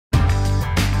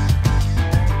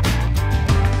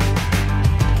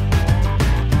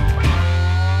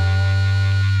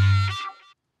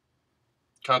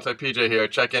Kansai PJ here,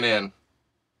 checking in.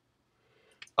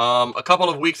 A couple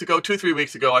of weeks ago, 2-3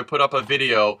 weeks ago, I put up a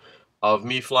video of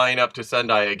me flying up to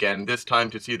Sendai again, this time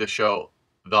to see the show,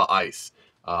 The Ice,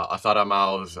 Asada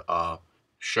Mao's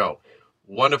show.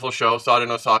 Wonderful show, saw it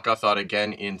in Osaka, saw it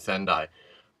again in Sendai.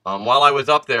 While I was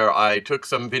up there, I took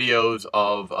some videos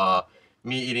of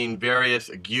me eating various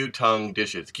gyutang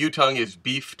dishes. Gyutang is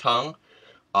beef tongue,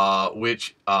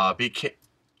 which became...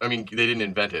 I mean, they didn't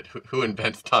invent it. Who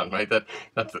invents tongue, right?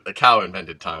 That's a cow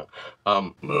invented tongue.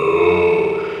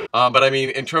 But I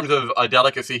mean, in terms of a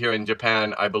delicacy here in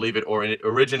Japan, I believe it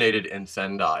originated in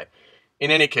Sendai. In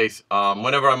any case,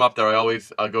 whenever I'm up there, I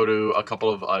always go to a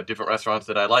couple of different restaurants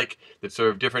that I like that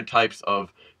serve different types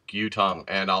of gyutang,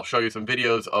 and I'll show you some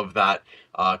videos of that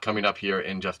coming up here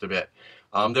in just a bit.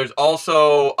 There's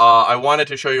also, I wanted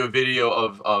to show you a video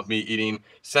of me eating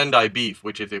Sendai beef,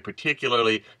 which is a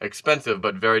particularly expensive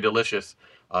but very delicious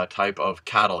type of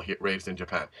cattle raised in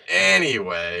Japan.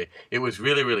 Anyway, it was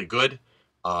really, really good.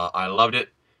 I loved it,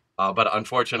 but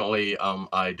unfortunately,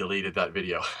 I deleted that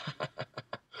video.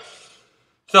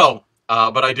 So,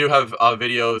 but I do have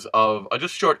videos of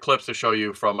just short clips to show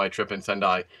you from my trip in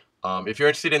Sendai. If you're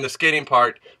interested in the skating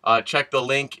part, check the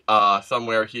link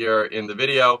somewhere here in the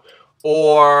video.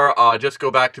 Or just go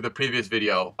back to the previous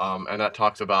video, and that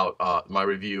talks about my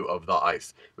review of The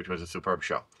Ice, which was a superb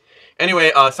show.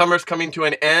 Anyway, summer's coming to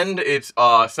an end. It's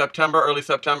September, early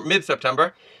September,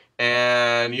 mid-September,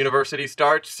 and university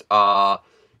starts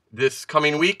this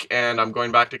coming week, and I'm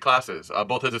going back to classes,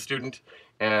 both as a student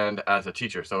and as a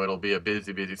teacher, so it'll be a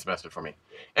busy, busy semester for me.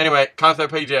 Anyway, Kansai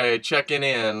PJ, checking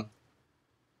in.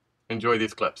 Enjoy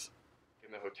these clips.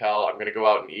 In the hotel, I'm going to go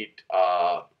out and eat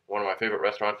one of my favorite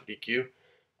restaurants at EQ.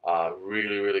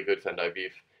 Really, really good Sendai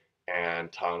beef and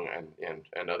tongue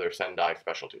and other Sendai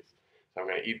specialties. So I'm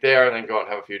going to eat there and then go out and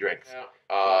have a few drinks.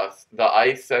 The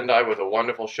Ice Sendai was a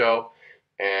wonderful show,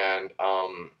 and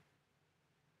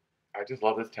I just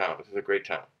love this town. This is a great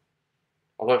town.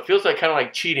 Although it feels like kind of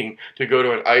like cheating to go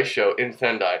to an ice show in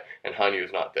Sendai and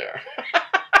Hanyu's not there.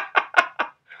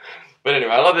 But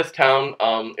anyway, I love this town.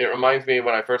 It reminds me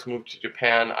when I first moved to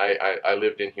Japan, I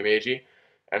lived in Himeji.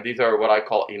 And these are what I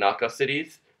call inaka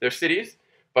cities. They're cities,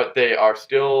 but they are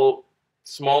still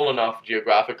small enough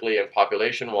geographically and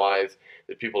population-wise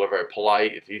that people are very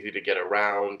polite. It's easy to get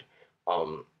around.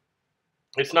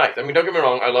 It's nice. I mean, don't get me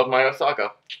wrong, I love my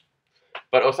Osaka.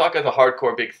 But Osaka is a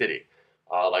hardcore big city,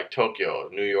 like Tokyo,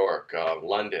 New York,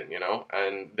 London, you know.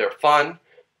 And they're fun,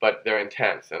 but they're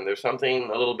intense. And there's something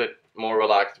a little bit more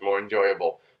relaxed, more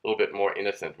enjoyable, a little bit more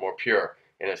innocent, more pure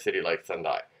in a city like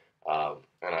Sendai.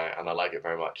 And I like it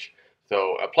very much.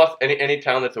 So, plus any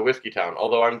town that's a whiskey town,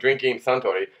 although I'm drinking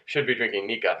Suntory, should be drinking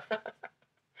Nika.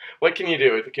 What can you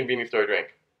do? It's a convenience store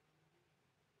drink.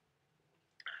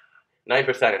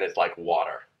 9% and it's like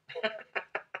water.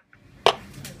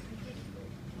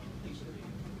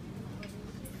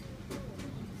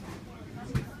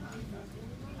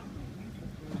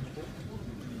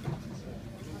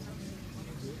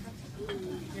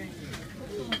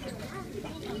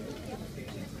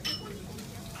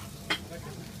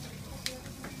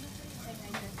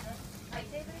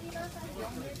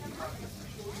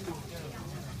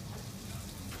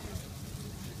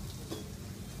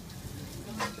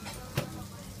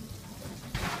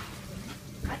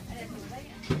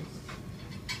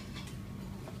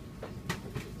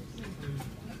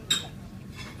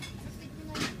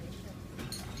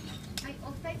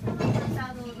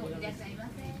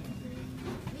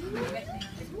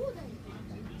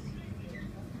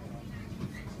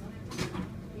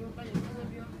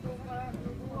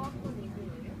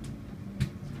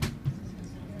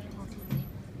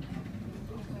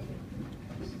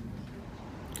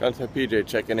 Kansai PJ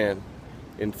checking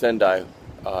in Sendai,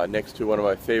 next to one of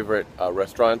my favorite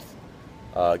restaurants,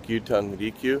 Gyutang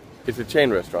Rikyu. It's a chain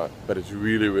restaurant, but it's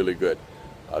really, really good.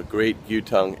 Great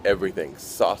gyutang everything,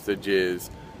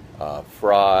 sausages,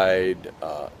 fried,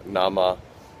 nama,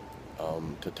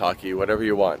 tataki, whatever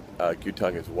you want.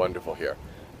 Gyutang is wonderful here.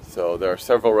 So there are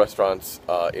several restaurants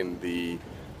in the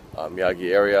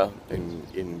Miyagi area,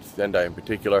 in Sendai in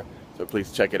particular, so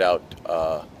please check it out.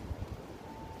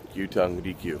 Gyutang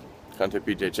Rikyu. Kansai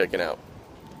PJ checking out.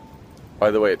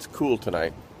 By the way, it's cool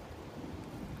tonight.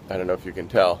 I don't know if you can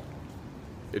tell.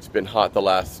 It's been hot the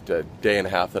last day and a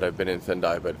half that I've been in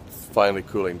Sendai, but it's finally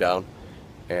cooling down.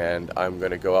 And I'm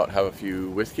going to go out and have a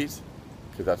few whiskeys,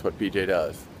 because that's what PJ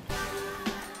does.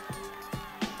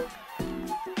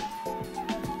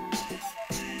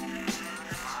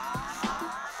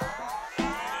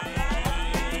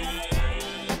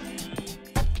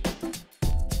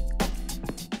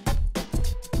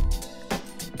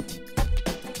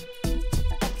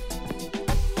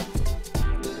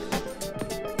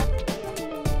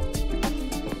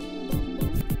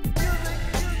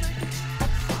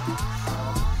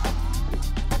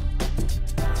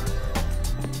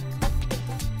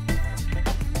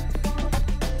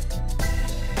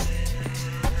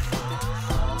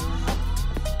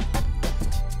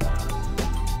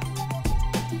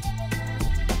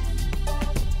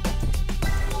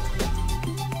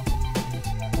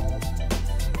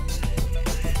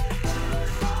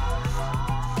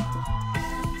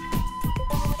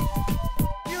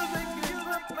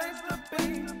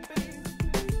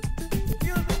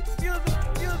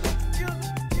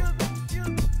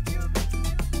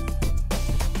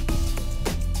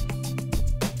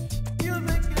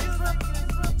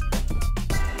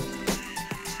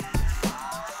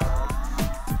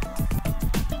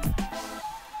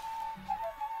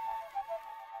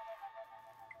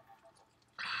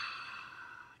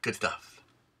 Good stuff.